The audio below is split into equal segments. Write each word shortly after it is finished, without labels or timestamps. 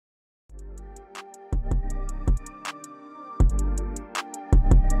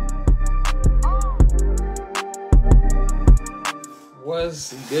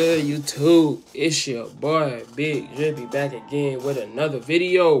What's good, YouTube? It's your boy Big Drippy back again with another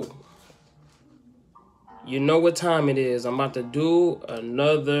video. You know what time it is. I'm about to do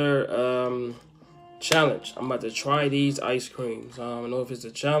another challenge. I'm about to try these ice creams. I don't know if it's a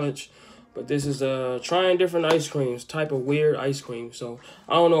challenge, but this is trying different ice creams, type of weird ice cream. So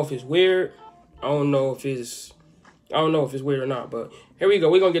I don't know if it's weird. I don't know if it's weird or not, but here we go.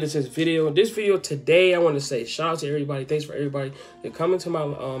 We're going to get into this video. This video today, I want to say shout out to everybody. Thanks for everybody that coming to my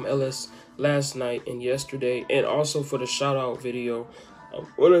LS last night and yesterday, and also for the shout out video. I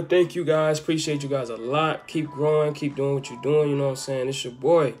want to thank you guys. Appreciate you guys a lot. Keep growing. Keep doing what you're doing. You know what I'm saying? It's your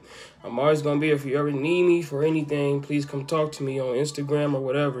boy. I'm always going to be here if you ever need me for anything. Please come talk to me on Instagram or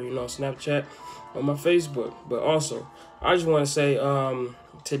whatever, you know, Snapchat, on my Facebook. But also, I just want to say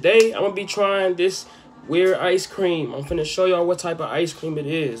today, I'm going to be trying this Wierd ice cream. I'm finna show y'all what type of ice cream it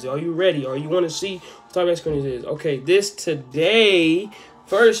is. Are you ready? Or you want to see what type of ice cream it is? Okay, this today,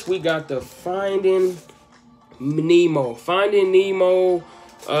 first we got the Finding Nemo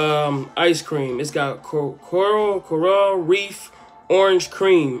ice cream. It's got coral reef orange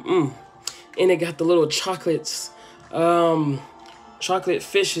cream. And it got the little chocolates, chocolate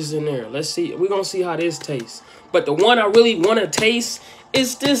fishes in there. Let's see. We're gonna see how this tastes. But the one I really want to taste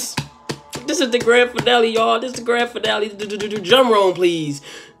is this. This is the grand finale, y'all. This is the grand finale. Drum roll, please.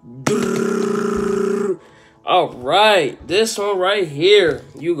 All right. This one right here,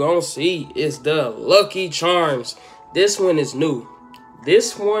 you gonna see, is the Lucky Charms. This one is new.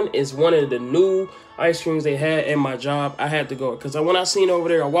 This one is one of the new ice creams they had in my job. I had to go because when I seen over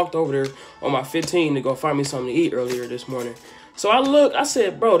there, I walked over there on my 15 to go find me something to eat earlier this morning. So I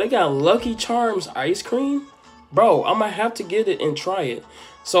said, bro, they got Lucky Charms ice cream? Bro, I might have to get it and try it.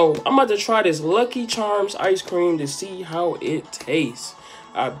 So I'm about to try this Lucky Charms ice cream to see how it tastes.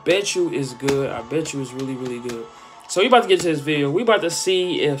 I bet you it's good. I bet you it's really, really good. So we about to get to this video. We about to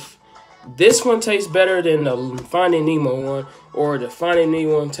see if this one tastes better than the Finding Nemo one, or the Finding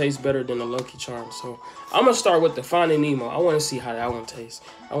Nemo one tastes better than the Lucky Charms. So I'm gonna start with the Finding Nemo. I want to see how that one tastes.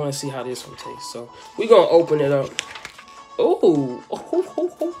 I want to see how this one tastes. So we're gonna open it up. Ooh.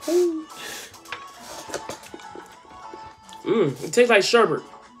 It tastes like sherbet.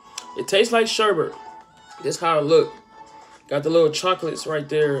 It tastes like sherbet. This how it look. Got the little chocolates right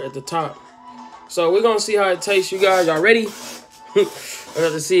there at the top. So we're gonna see how it tastes, you guys. Y'all ready? I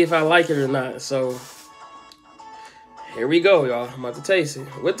have to see if I like it or not. So here we go, y'all. I'm about to taste it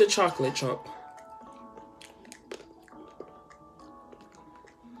with the chocolate chunk.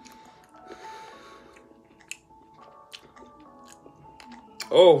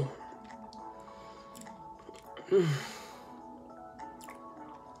 Oh.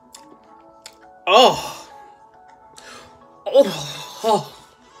 Oh.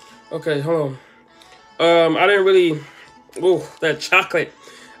 Okay, hold on. I didn't really, that chocolate.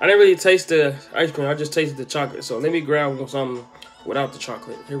 I didn't really taste the ice cream. I just tasted the chocolate. So let me grab something without the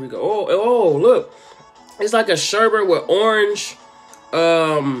chocolate. Here we go. Oh, look. It's like a sherbet with orange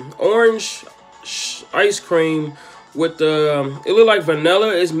ice cream with the, it look like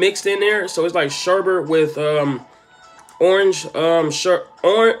vanilla is mixed in there. So it's like sherbet with, orange,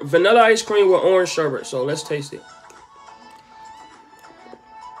 vanilla ice cream with orange sherbet. So let's taste it.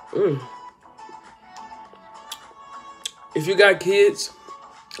 If you got kids,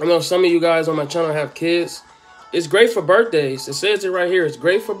 I know some of you guys on my channel have kids. It's great for birthdays. It says it right here. It's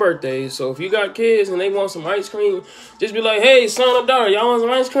great for birthdays. So if you got kids and they want some ice cream, just be like, hey, son or daughter, y'all want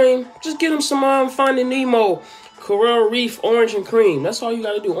some ice cream? Just get them some Finding Nemo coral reef orange and cream. That's all you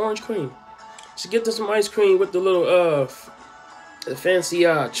got to do, orange cream. Just get them some ice cream with the little the fancy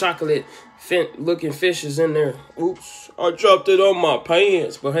chocolate looking fishes in there. Oops, I dropped it on my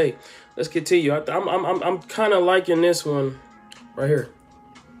pants. But hey, let's continue. I'm kind of liking this one right here.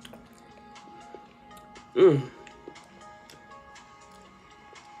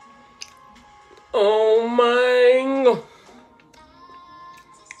 Oh my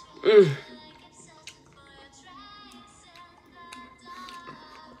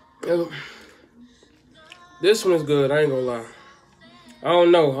God. This one is good. I ain't gonna lie. I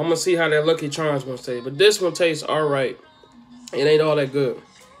don't know. I'm gonna see how that Lucky Charms gonna taste, but this one tastes all right. It ain't all that good.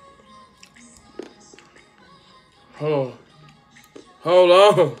 Hold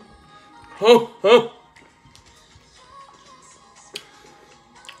on.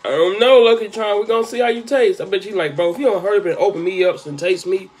 I don't know, Lucky Charm. We're gonna see how you taste. I bet you like, bro, if you don't hurry up and open me up and taste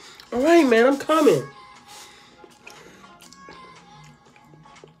me. All right, man, I'm coming.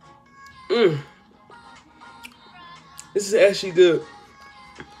 This is actually good.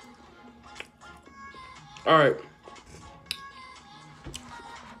 All right.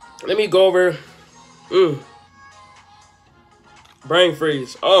 Let me go over. Brain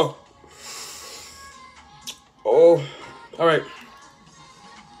freeze. Oh. Oh. All right.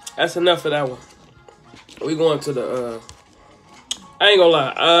 That's enough of that one. We going to the I ain't gonna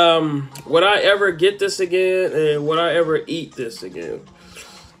lie. Would I ever get this again, and would I ever eat this again?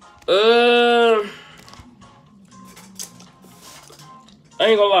 I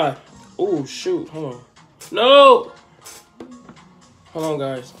ain't gonna lie. Oh shoot, hold on. No! Hold on,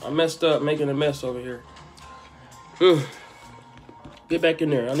 guys. I messed up making a mess over here. Get back in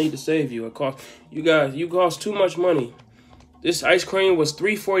there. I need to save you. It cost you guys. You cost too much money. This ice cream was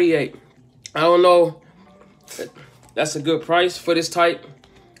 $3.48. I don't know. That's a good price for this type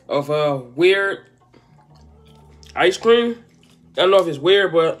of Wierd ice cream. I don't know if it's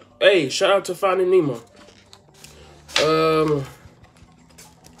weird, but hey, shout out to Finding Nemo.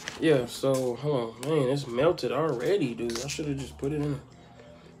 Yeah, so hold on, man, it's melted already, dude. I should have just put it in.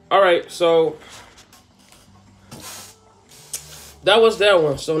 All right, so that was that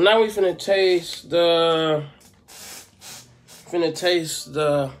one. So now we finna taste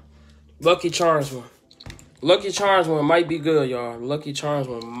the Lucky Charms one. Lucky Charms one might be good, y'all. Lucky Charms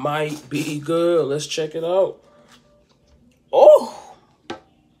one might be good. Let's check it out. Oh,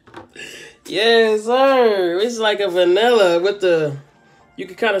 yes, sir. It's like a vanilla with the. You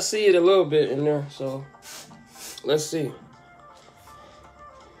can kind of see it a little bit in there. So let's see.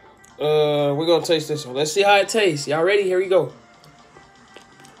 We're gonna taste this one. Let's see how it tastes. Y'all ready? Here we go.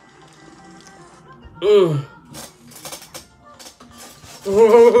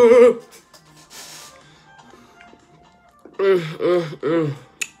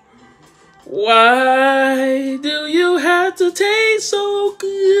 Why do you have to taste so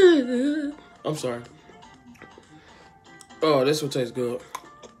good? I'm sorry. Oh, this one tastes good.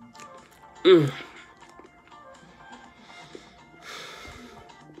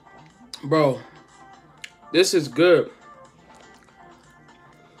 Bro, this is good.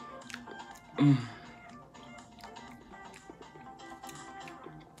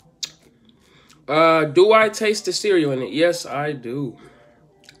 Do I taste the cereal in it? Yes, I do.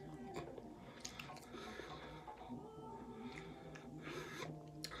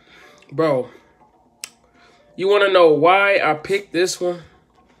 Bro, you want to know why I picked this one?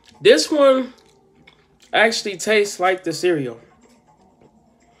 This one actually tastes like the cereal.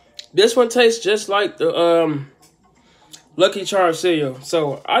 This one tastes just like the Lucky Charms cereal.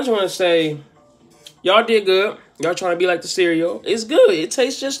 So I just want to say, y'all did good. Y'all trying to be like the cereal. It's good. It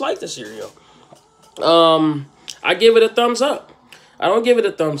tastes just like the cereal. I give it a thumbs up. I don't give it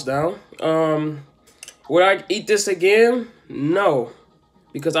a thumbs down. Would I eat this again? No.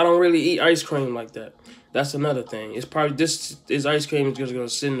 Because I don't really eat ice cream like that. That's another thing. It's probably this ice cream is just gonna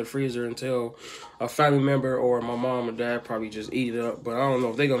sit in the freezer until a family member or my mom or dad probably just eat it up. But I don't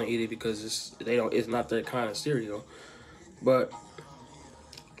know if they're gonna eat it because it's not that kind of cereal. But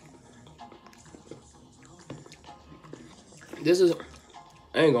this is,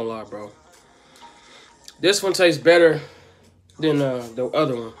 I ain't gonna lie, bro. This one tastes better than the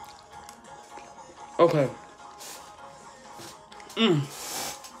other one. Okay.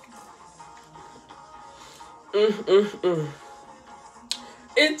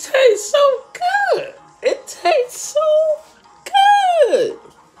 It tastes so good. It tastes so good.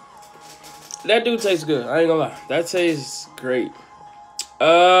 That do taste good. I ain't gonna lie. That tastes great.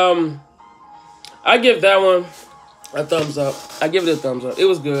 I give that one a thumbs up. I give it a thumbs up. It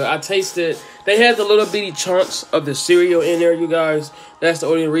was good. I tasted. They had the little bitty chunks of the cereal in there, you guys. That's the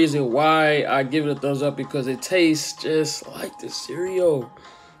only reason why I give it a thumbs up, because it tastes just like the cereal.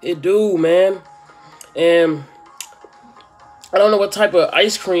 It do, man. And I don't know what type of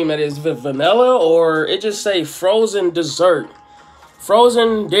ice cream that is. Vanilla, or it just say frozen dessert.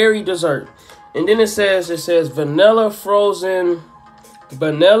 Frozen dairy dessert. And then it says vanilla frozen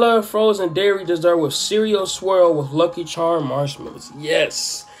dairy dessert with cereal swirl with Lucky Charm marshmallows.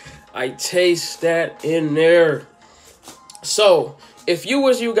 Yes, I taste that in there. So if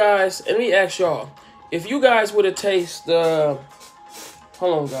you guys, let me ask y'all, if you guys would have tasted the,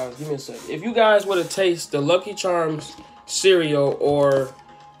 hold on guys, give me a second. If you guys would have tasted the Lucky Charms cereal, or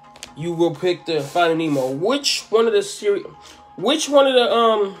you will pick the Finding Nemo, which one of the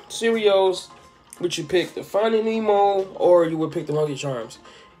cereals would you pick? The Finding Nemo, or you would pick the Lucky Charms?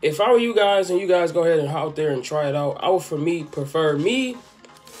 If I were you guys and you guys go ahead and out there and try it out, I would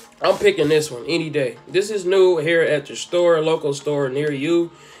I'm picking this one any day. This is new here at your store, local store near you.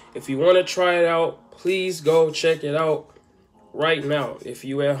 If you want to try it out, please go check it out right now. If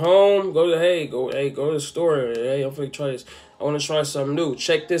you at home, go to the store. Hey, I'm gonna try this. I want to try something new.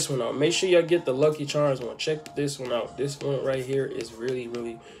 Check this one out. Make sure y'all get the Lucky Charms one. Check this one out. This one right here is really,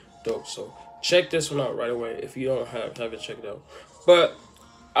 really dope. So check this one out right away if you don't have it checked out. But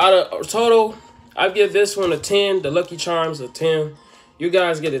out of total, I give this one a 10. The Lucky Charms a 10. You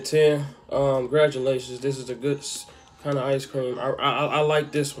guys get a 10. Congratulations. This is a good kind of ice cream. I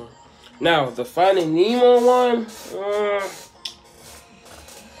like this one. Now, the Finding Nemo one,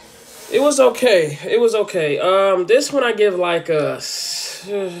 it was okay. It was okay. This one I give like a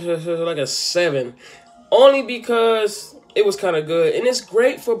 7. Only because it was kind of good. And it's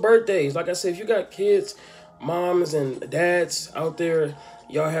great for birthdays. Like I said, if you got kids, moms and dads out there,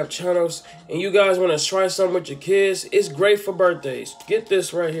 y'all have channels, and you guys want to try something with your kids, it's great for birthdays. Get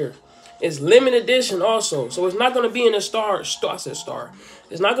this right here. It's limited edition also, so it's not going to be in the store. It's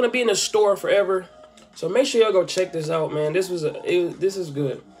not going to be in the store forever. So make sure y'all go check this out, man. This is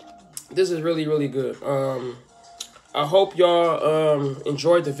good. This is really, really good. I hope y'all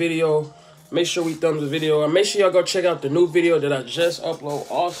enjoyed the video. Make sure we thumbs the video. And make sure y'all go check out the new video that I just uploaded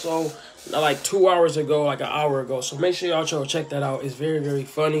also like 2 hours ago, like an hour ago. So make sure y'all check that out. It's very, very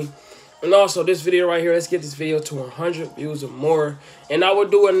funny. And also this video right here, let's get this video to 100 views or more. And I will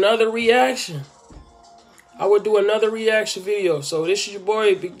do another reaction. Video. So this is your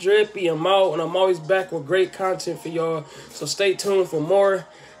boy, Big Drippy. I'm out, and I'm always back with great content for y'all. So stay tuned for more.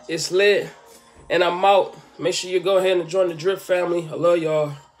 It's lit. And I'm out. Make sure you go ahead and join the Drip family. I love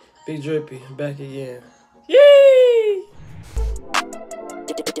y'all. Big Drippy. Back again.